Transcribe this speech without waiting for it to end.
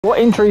What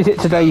intro is it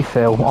today,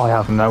 Phil? I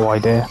have no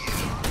idea.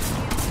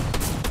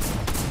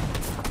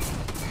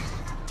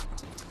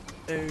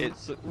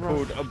 It's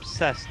called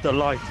Obsessed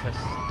Delightus.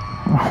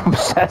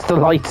 Obsessed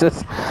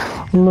Delightus.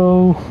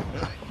 No.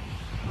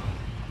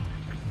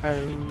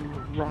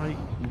 Right.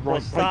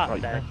 What's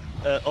that then?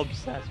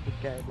 Obsessed with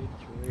getting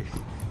injuries.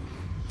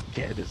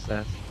 Getting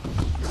obsessed.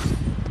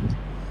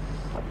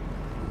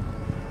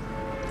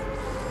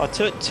 I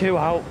took 2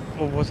 out,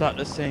 or was that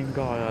the same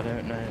guy? I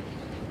don't know.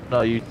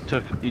 No, you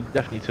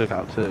definitely took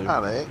out 2.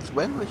 Alex,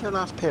 when was your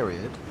last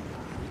period?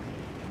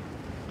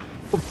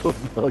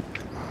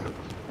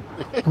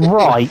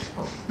 Right.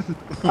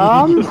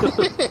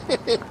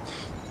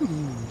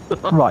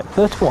 Right,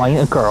 first of all, I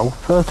ain't a girl,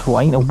 first of all,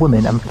 I ain't a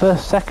woman, and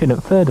second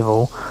and third of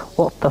all,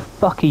 what the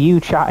fuck are you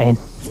chatting?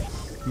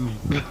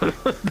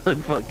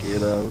 Don't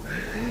fucking know.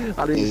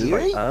 I didn't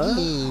like,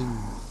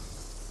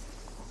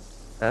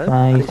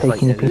 You're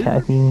taking a piece out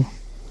of me.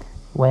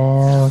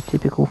 Well,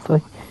 typical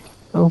thing.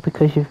 Oh,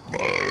 because you've...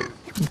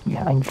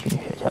 Yeah, I'm just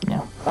gonna shut up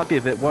now. I'd be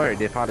a bit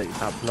worried if Alex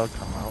had blood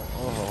come out.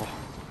 Oh.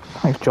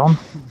 Thanks, John.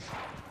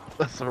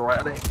 That's alright,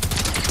 Alex.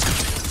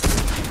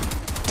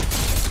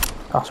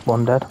 That's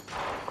one dead.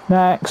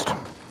 Next.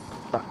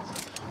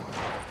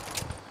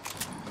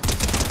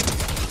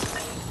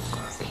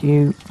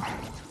 Cute.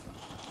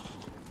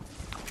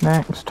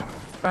 Next.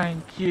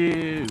 Thank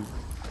you.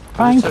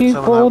 Thank you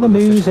for the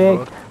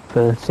music.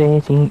 For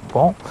city.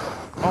 What?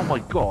 Oh my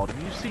god,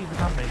 have you seen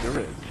how many there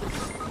is?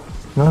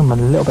 No, I'm a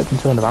little bit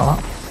concerned about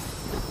that.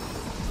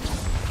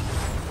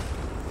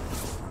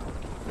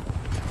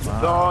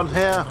 Go on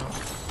here.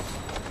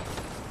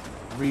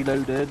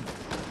 Reloaded.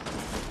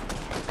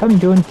 Come on,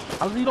 John.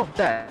 How's he not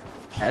dead?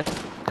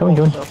 Come on,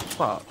 John. What the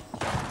fuck?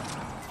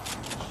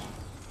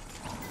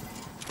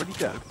 Where'd he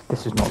go?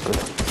 This is not good.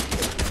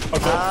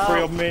 I've got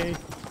 3 on me.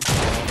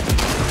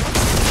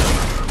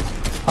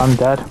 I'm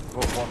dead.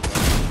 Got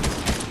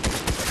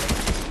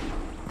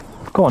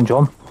 1. Go on,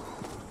 John.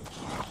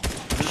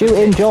 Shoot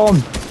him,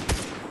 John.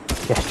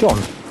 Yes, John.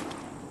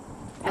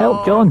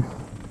 Help, John.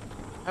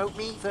 Help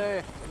me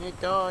there. You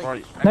die.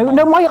 Right. No,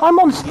 no, mate, I'm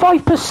on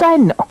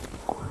 5%.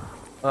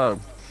 Oh.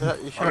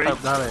 You should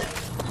help Alex.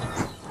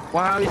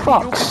 Wow,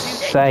 Fuck's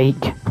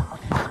sake.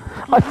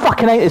 I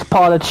fucking hate this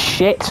pile of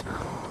shit.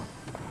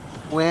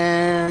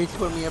 Well, he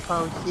told me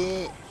about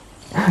shit.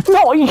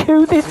 Not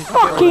you, this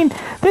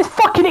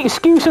fucking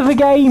excuse of the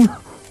game.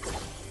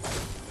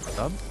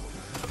 Done?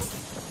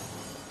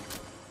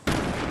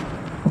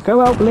 Go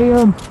out,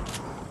 Liam.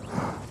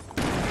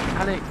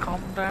 Alex,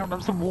 calm down.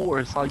 Have some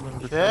water, Simon.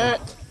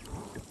 Shit.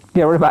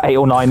 Yeah, we're about 8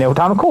 or 9-0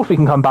 down. Of course we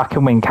can come back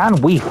and win,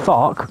 can we?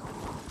 Fuck.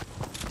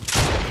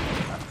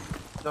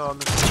 John.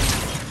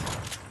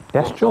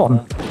 Yes,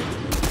 John.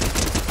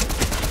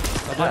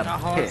 I don't know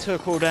how I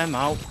took all them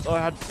out. I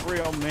had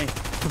 3 on me.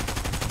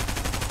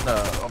 No,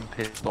 I'm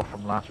pissed off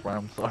from last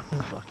round, so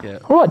fuck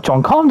it. Alright,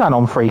 John, calm down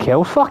on 3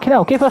 kills. Fucking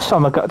hell, give us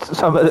some of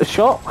the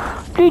shot.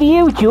 Bloody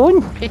you,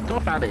 John. Pissed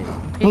off at it.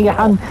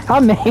 Yeah,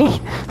 and me.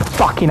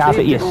 Fucking have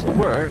it, He did yes. all the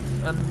work,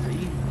 and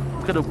he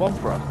could have won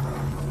for us.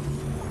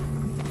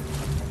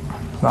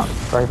 That's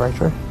very, very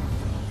true.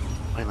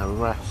 I know,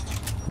 rest.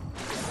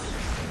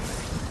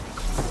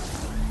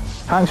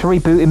 Thanks for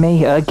rebooting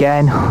me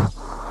again. No,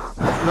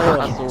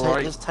 That's take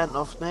alright. this tent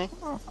off me,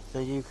 so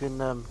you can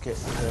get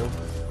killed.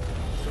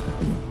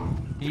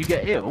 You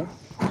get ill?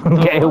 You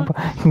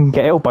can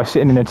get ill by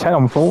sitting in a tent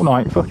on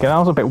Fortnite. Fucking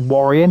hell, that's a bit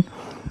worrying.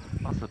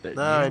 That's a bit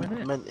No, I new, isn't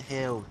it? meant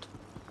healed.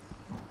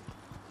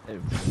 I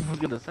was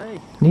gonna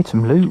say. Need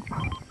some loot.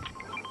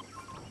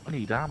 I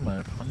need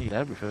ammo. I need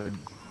everything.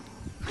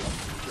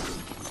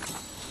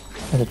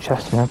 There's a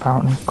chest in there,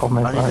 apparently. God,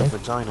 my I need a body.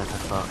 vagina to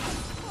fuck.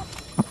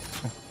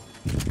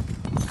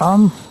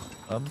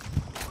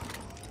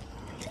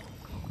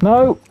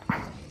 No.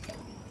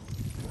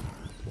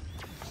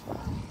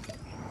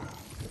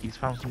 He's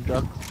found some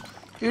drugs.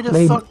 Who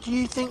the fuck do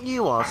you think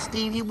you are,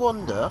 Stevie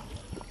Wonder?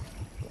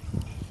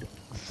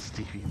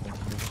 Stevie Wonder.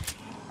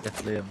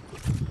 Yes, Liam.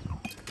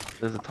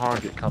 There's a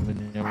target coming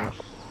in your.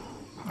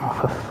 Oh,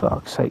 for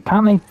fuck's sake.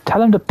 Can't they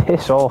tell him to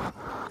piss off?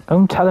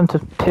 Don't tell him to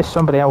piss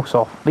somebody else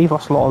off. Leave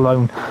us lot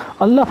alone.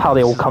 I love how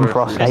they all come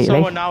for us Piss lately.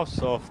 someone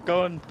else off.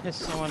 Go and piss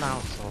someone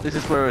else off. This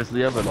is whereas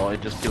the other lot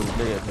just killed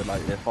Liam.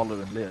 They're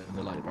following Liam.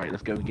 They're like, right,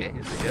 let's go and get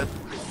his Liam.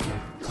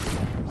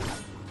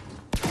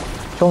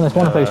 John, there's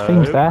one of those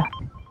things there.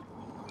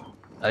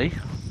 Hey?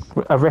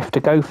 A rift to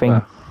go thing.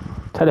 Where?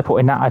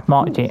 Teleporting that, I've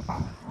marked it.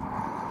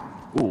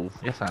 Ooh,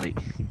 yes, Ali.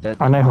 He's dead.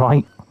 I know,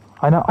 right?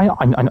 I know.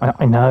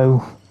 I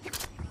know.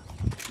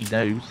 He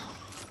knows.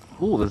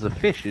 Ooh, there's a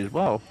fish as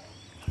well.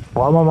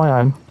 Well, I'm on my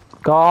own.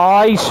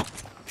 Guys!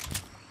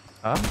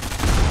 Huh?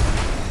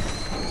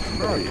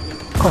 Right.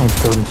 Can't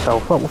even build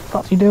himself up. What the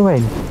fuck's he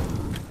doing?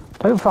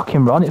 Don't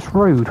fucking run, it's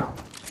rude.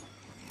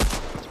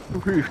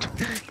 Rude.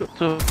 Got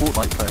to a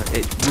Fortnite player.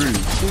 It's rude.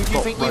 Who do you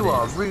Stop think running. you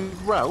are,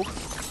 Rude Ralph?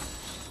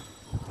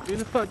 Who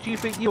the fuck do you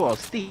think you are,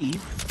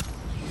 Steve?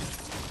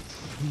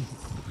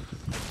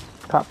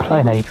 That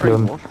player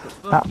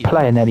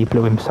nearly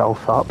blew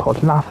himself up.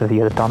 I'd laugh if he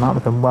had done that.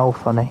 Would have been well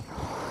funny.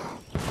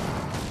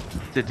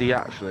 Did he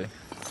actually?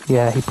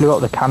 Yeah, he blew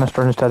up the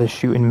canister instead of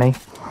shooting me.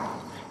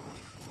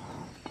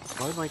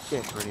 Why my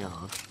dick really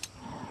hard?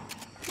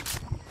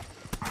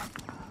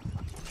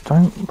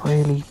 Don't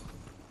really...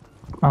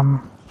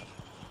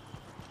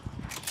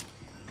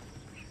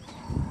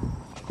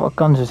 What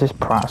guns is this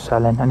Pratt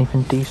selling?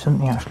 Anything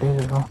decent? He actually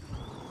is as well.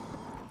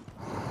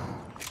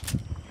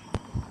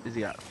 Is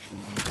he actually?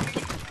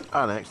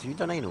 Alex, have you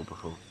done anal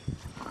before?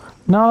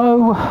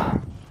 No!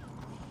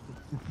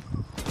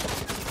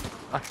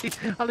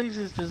 At least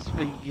it's just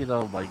thinking,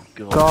 oh my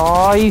god.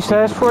 Guys,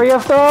 there's 3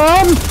 of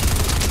them!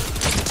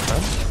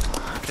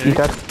 You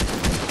dead.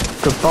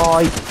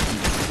 Goodbye.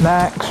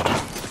 Next.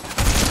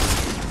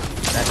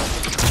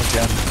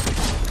 Again.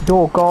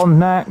 You're gone.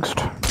 Next.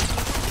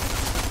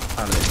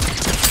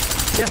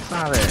 Alex. Yes,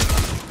 Alex.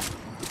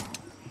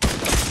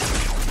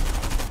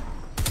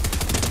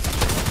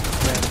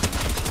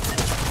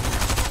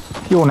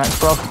 You're next,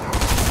 bruv.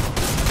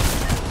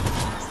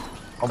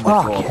 Oh my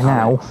god. Fucking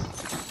hell.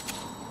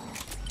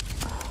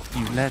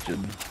 You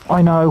legend.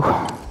 I know.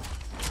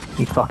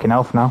 You fucking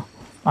elf now.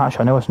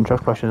 Actually, I know where some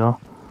chest brushes are.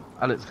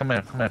 Alex, come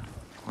here, come here.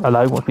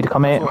 Hello, want me to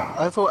come here?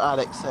 I thought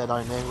Alex said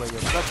I know where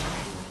you're from.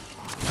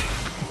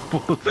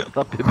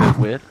 That'd be a bit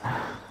weird.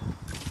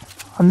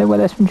 I know where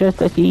there's some chest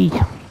brushes.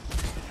 Alex,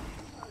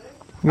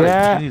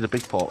 Yeah. you need a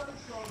big pot.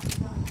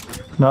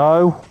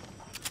 No.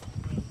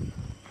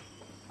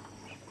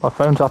 My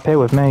phone's up here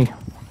with me.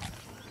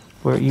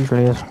 Where it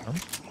usually is.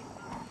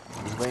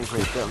 He's waiting for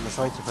it to get on the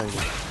side to phone.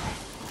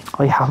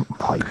 I haven't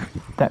piped.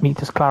 Let me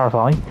just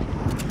clarify.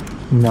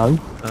 No.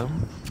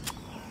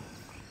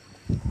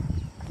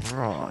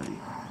 Right.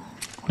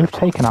 We've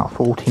taken out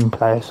 14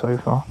 players so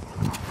far.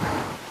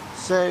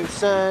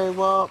 So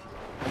what?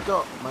 I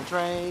got my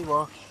tray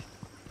wash.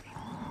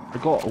 I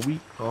got a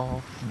week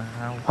off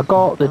now. I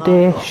got the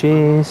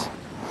dishes.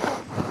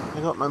 I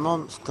got my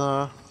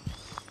monster.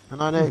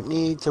 And I don't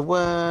need to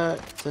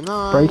work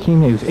tonight. Breaking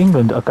news,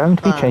 England are going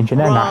to be changing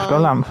their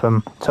national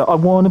anthem to I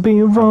Wanna Be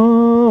a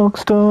Rock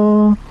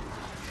Star.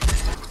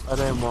 I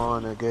don't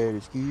wanna go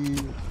to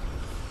school.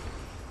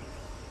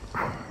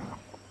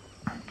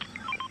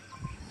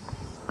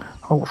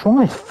 Oh, what's wrong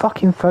with this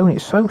fucking phone?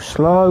 It's so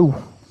slow.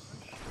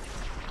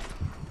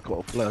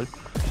 Got a blow.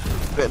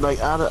 Bit like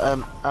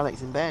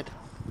Alex in bed.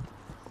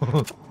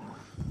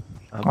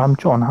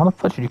 John, how the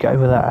fuck did you get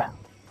over there?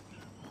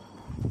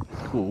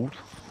 It's called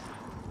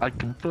I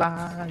Can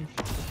Fly.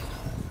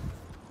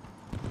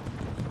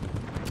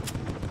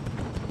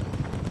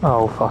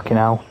 Oh, fucking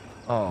hell.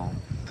 Oh,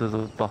 there's a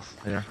bus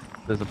here.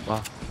 There's a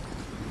bus.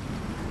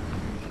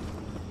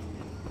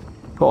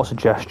 Got a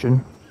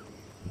suggestion.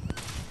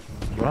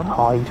 Run.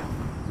 Hide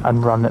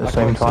and run at the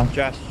same time.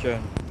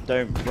 Suggestion: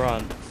 don't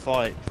run,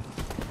 fight.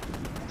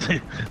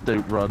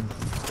 Don't run.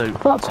 Don't.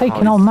 Without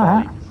taking hide, on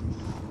that. fight.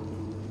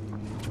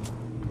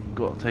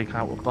 Got to take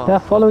out a bus. They're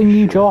following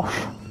you, Josh.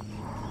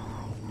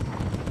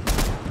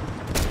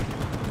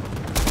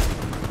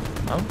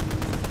 Oh.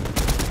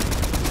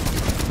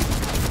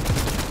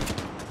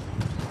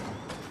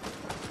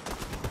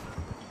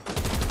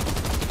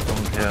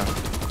 Don't care.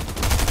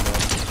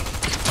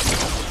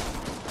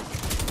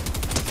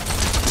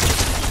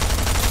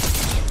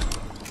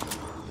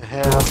 The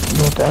hell? Yeah,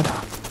 you're dead.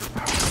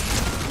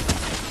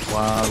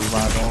 Wow, we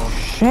ran on.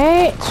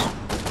 Shit!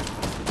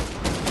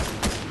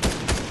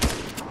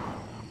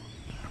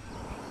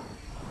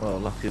 Well,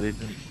 lucky they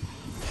didn't.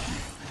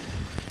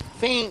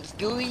 Thanks,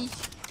 guys.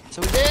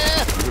 So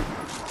there.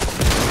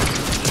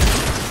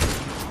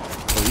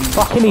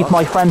 Fucking leave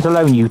my friends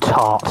alone, you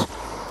tart. No,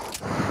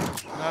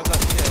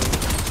 that's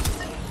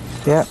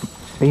you. Yep,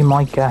 be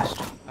my guest.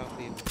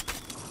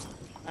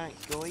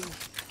 Thanks, guys.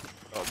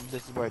 Oh,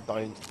 this is where I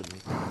die instantly.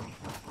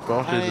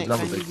 Gosh, there's Alex,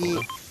 another can big you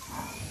one.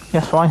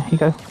 Yes, fine, here you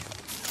go.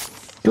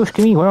 Josh,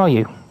 give me, where are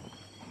you?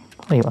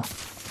 There you are.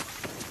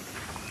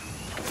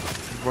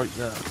 Right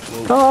there.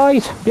 Whoa.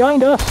 Guys,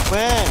 behind us!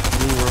 Where?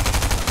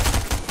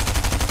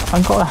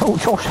 I've got to help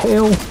Josh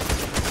Hill.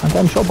 I'm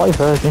getting shot by a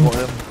virgin. Got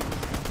him.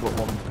 Got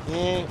one.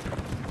 Yeah.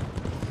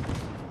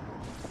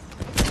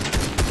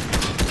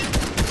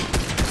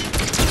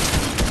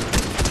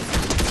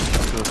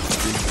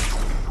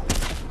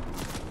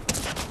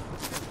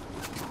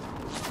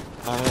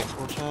 Alex,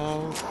 watch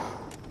out.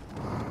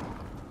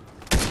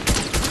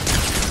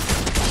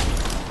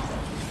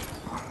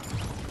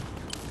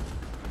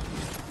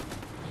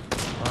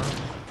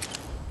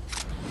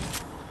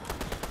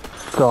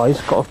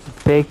 Guys, got a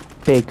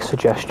big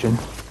suggestion.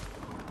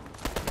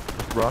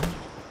 Run.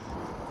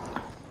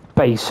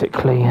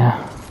 Basically,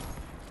 yeah.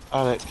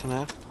 Alex, come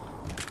here.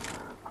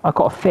 I've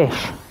got a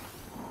fish.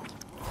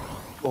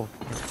 Oh,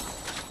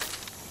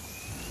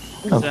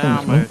 Oh, The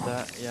thanks, ammo mate.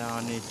 that, yeah,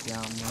 I need the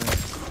ammo.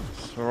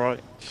 It's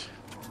alright.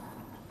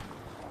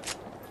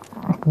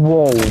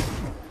 Whoa.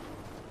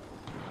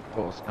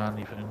 got a scan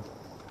anything.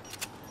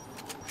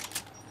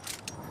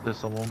 There's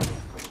someone.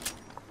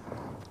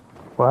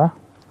 Where?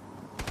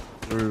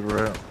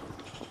 Over it.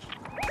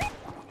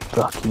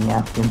 Fucking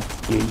hell,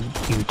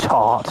 you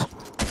tart.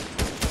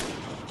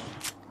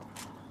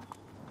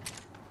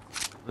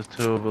 There's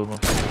two of them. I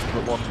think.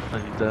 But one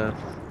nearly dead.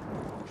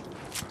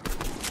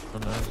 Who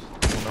knows?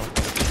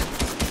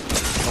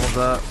 Someone's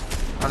there.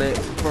 And it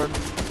in front.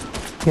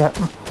 Yeah.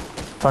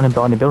 Running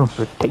behind the building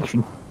for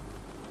protection.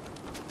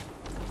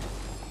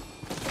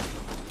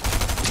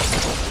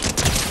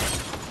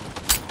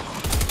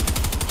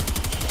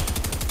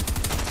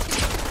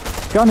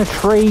 Behind a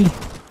tree.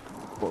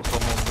 Got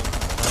someone.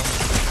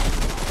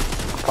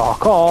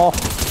 Fuck off.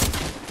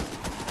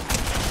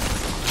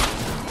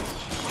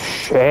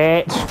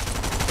 Shit.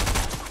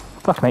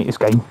 Fucking hate this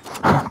game.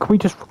 Can we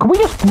just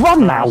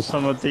run now?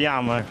 Some of the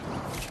ammo.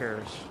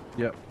 Cheers.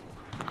 Yep.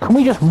 Can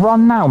we just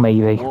run now,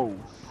 maybe? Whoa.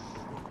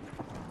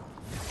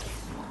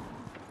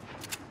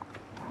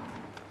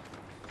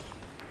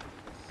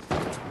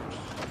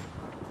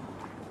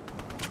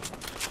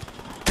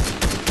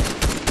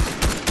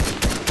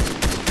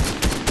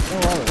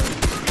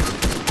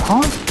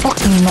 Can't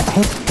fucking not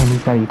hit him,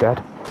 he's nearly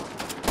dead.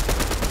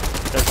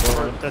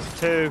 There's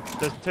two.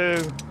 There's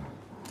two.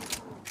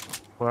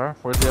 Where?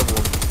 Where's the other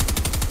one?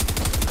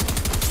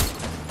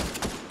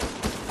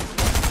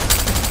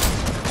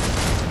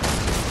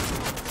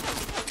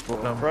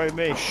 Throw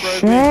me.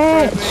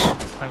 Shit!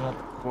 Hang on.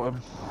 Got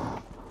him.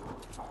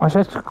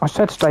 I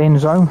said stay in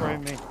zone. Throw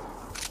me.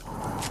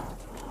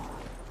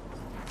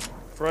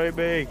 Throw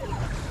me.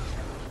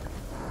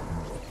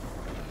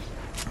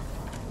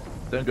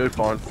 Don't go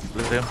far.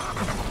 Leave him.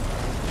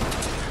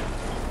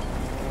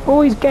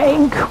 Oh, he's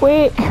getting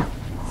quick!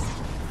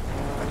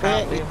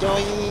 Quick, you're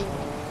dying.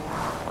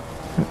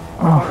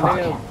 Oh, fuck.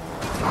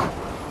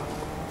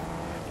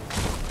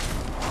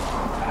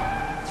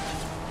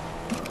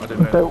 I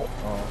didn't know. Don't-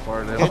 Oh,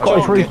 sorry. Get got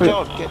his John, get reboot.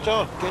 John, get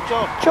John, get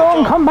John.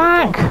 John, come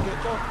back!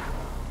 Get John.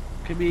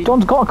 Give me.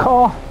 John's got a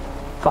car.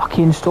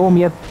 Fucking Storm,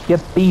 you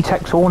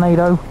B-Tech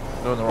tornado.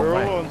 Going the wrong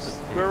way.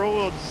 We're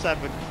all on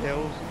 7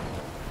 kills.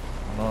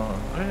 No.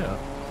 Oh, yeah.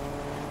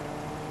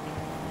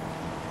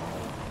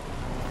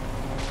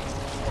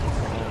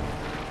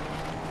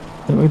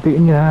 Ain't we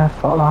beating you there?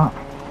 Fuck that.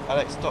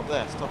 Alex, stop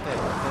there, stop there,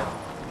 stop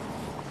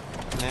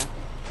there. Now.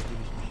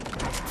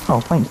 Oh,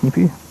 thanks,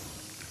 Nippy.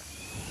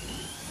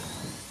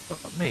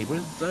 Fuck me.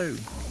 Where's the zone?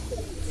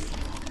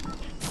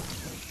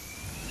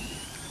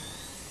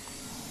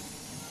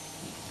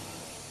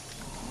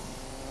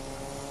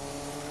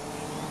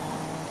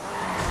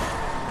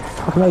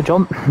 Hello,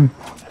 John.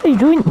 What are you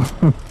doing?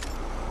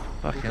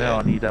 Fucking hell,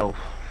 I need help.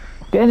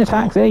 Get in a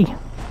taxi.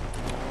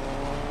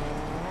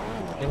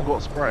 Anyone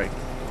got spray?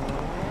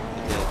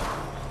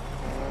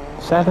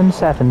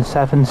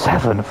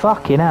 7777.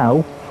 Fucking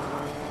hell.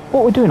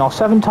 What we're doing? Our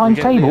 7 times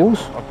You get Liam?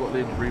 tables? I've got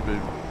Liam's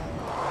reboot.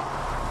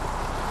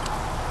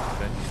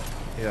 Okay.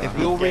 Yeah. If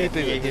we all Yeah,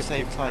 reboot yeah, at the yeah.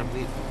 same time,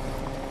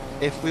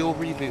 if we all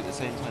reboot at the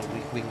same time,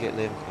 we can get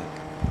Liam quick.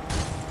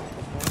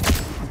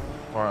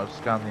 Alright, I'll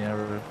scan the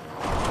area.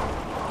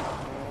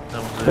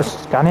 No one's there.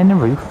 Just scanning the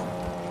roof.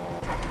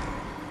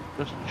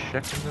 Just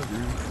checking the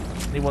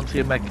roof. Anyone see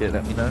a med kit?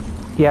 Let me know.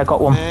 Yeah, I got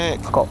one. Nick.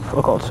 I got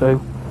 2.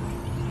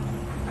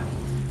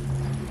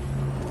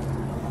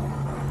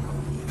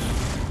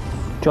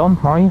 John,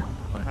 where are you?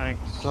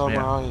 Thanks. John, Yeah.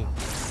 where are you?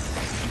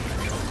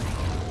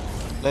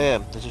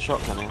 Liam, there's a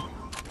shotgun here.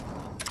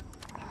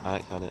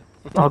 Alex had it.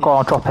 Oh, go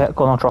on, drop it.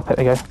 Go on, drop it.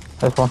 There you go.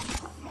 There's one.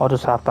 I'll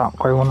just have that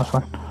grey one, this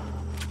one.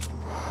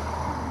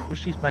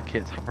 Wish these med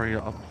kits hurry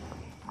up.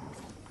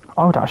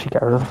 I would actually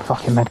get rid of the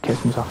fucking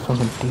medkits and stuff,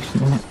 something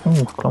decent in it.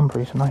 Oh,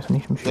 Glumberries are nice, I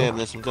need some shit. Liam,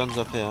 there's some guns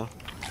up here.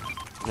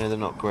 No, they're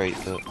not great,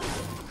 but...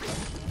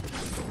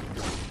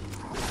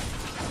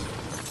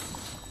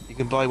 You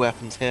can buy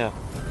weapons here.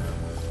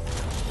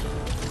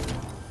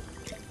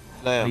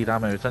 I Liam, need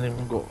ammo. Has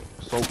anyone got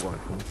assault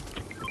rifle?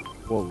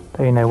 Whoa.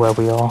 They know where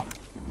we are.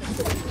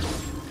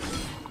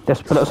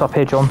 Just put us up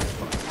here, John.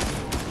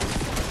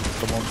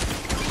 Come on.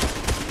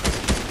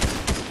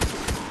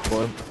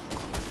 Got him.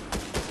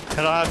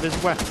 Can I have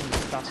his weapons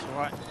if that's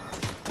alright?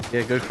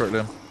 Yeah, go for it,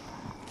 Liam.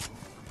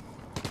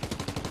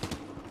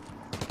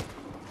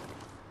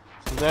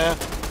 some there.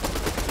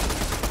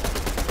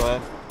 Go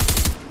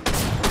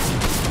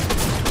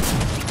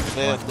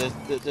ahead.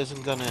 There's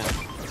some gun here.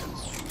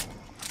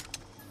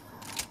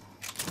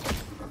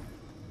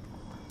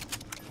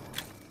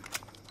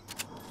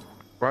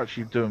 We're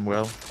actually doing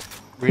well.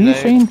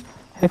 Reload.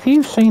 Have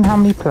you seen how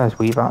many players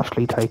we've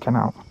actually taken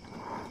out?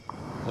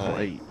 Got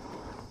 8.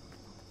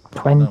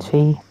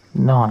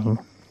 29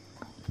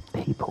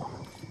 people.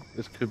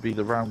 This could be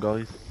the round,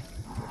 guys.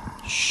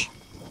 Shh.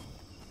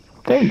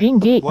 Don't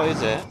dink it. What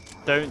is it?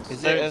 Don't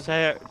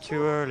say it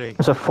too early.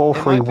 It's a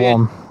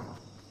 4-3-1.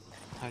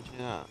 How'd you do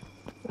that?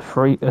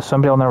 There's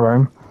somebody on their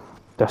own.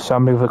 There's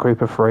somebody with a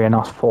group of 3 and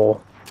us 4.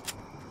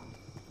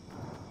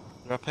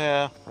 They're up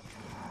here.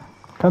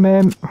 Come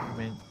in. I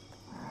mean,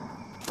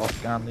 I'll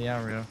scan the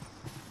area.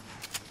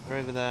 They're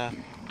over there.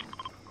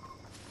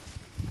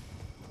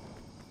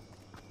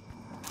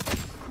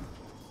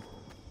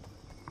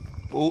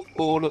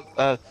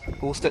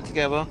 All stick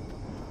together.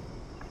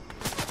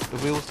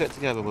 If we all stick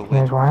together, we'll win.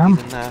 There's where I am.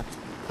 He's in there.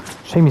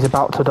 Shame he's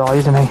about to die,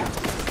 isn't he?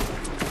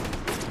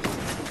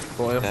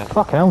 Got him. Yeah.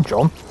 Fucking hell,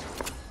 John.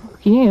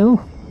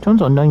 You.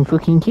 John's on 9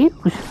 fucking kills.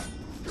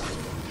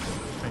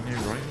 I knew,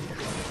 right?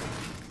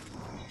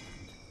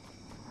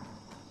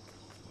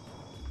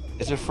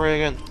 Is it 3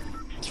 again?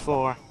 It's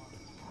 4.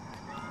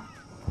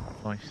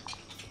 Nice.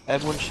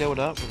 Everyone shield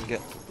up and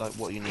get like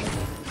what you need.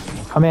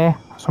 Come here.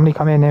 Somebody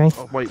come here near me.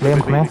 Oh, wait,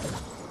 Liam, come here.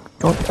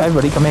 Oh,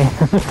 everybody come here.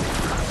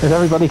 Does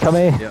everybody come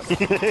here? Yep.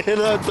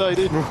 That died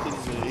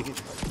instantly.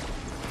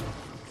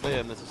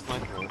 Liam, there's a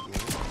sniper over here.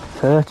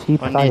 30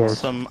 I need players.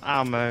 some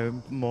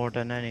ammo more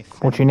than anything.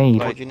 What do you need?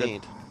 What do you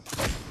need?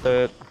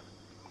 The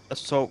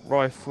assault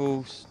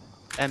rifles,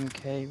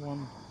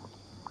 MK1.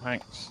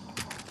 Thanks.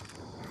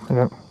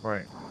 Okay.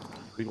 Right.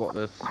 We got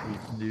this. We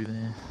can do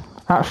this.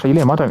 Actually,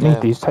 Liam, I don't need Yeah.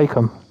 these. Take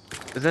them.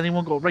 Has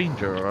anyone got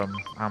ranger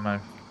ammo?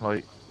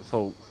 Like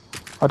assault?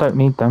 I don't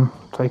need them.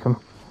 Take them.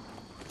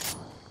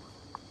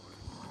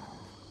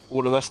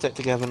 All of us stick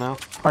together now.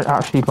 I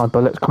actually need my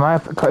bullets. Can I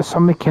have? Can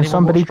somebody Anyone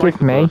somebody got give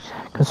striker me?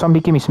 burst? Can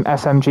somebody give me some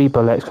SMG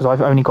bullets? Because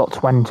I've only got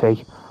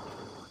 20.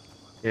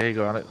 Yeah, you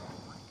go, Alex.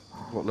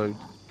 Got loads.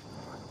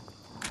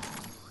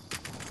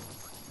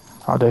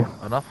 I'll do.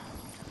 Enough?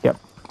 Yep.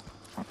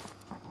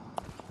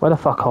 Where the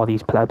fuck are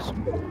these plebs?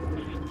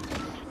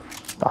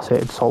 That's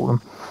it. Assault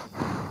them.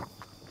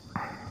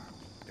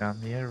 Down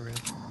the area.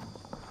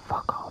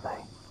 Fuck are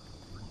they?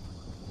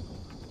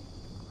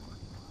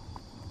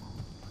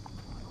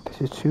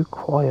 This is too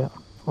quiet.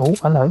 Oh,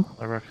 hello.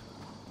 I reckon.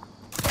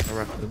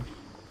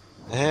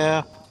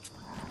 Here.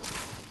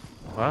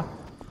 What?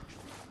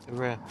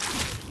 Over here.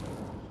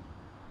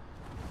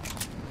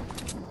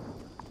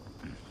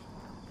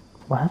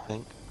 Where? I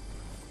think.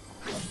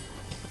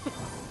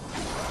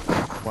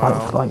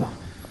 Wow. Like,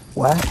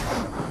 where?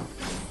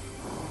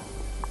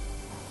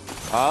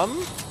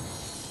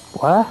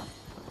 Where?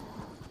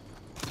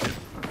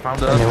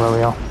 Found I know it. where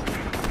we are.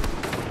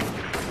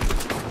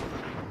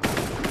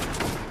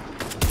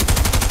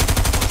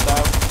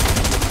 Down.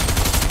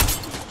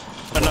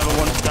 Another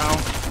one's down.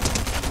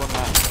 One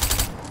man.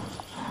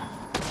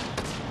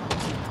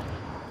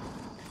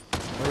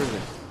 Where is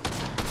it?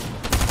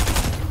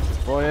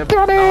 Boy,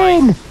 Get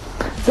in!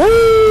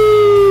 Woo!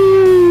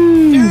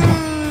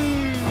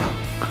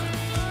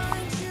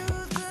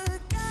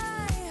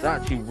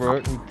 that actually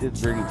worked. We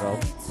did really well.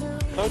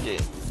 Told you.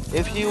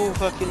 If you all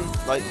fucking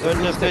like Wouldn't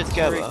all have stick been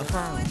together.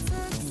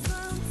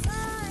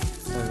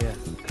 Oh yeah,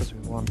 because we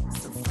won.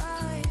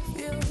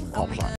 Oh, sorry.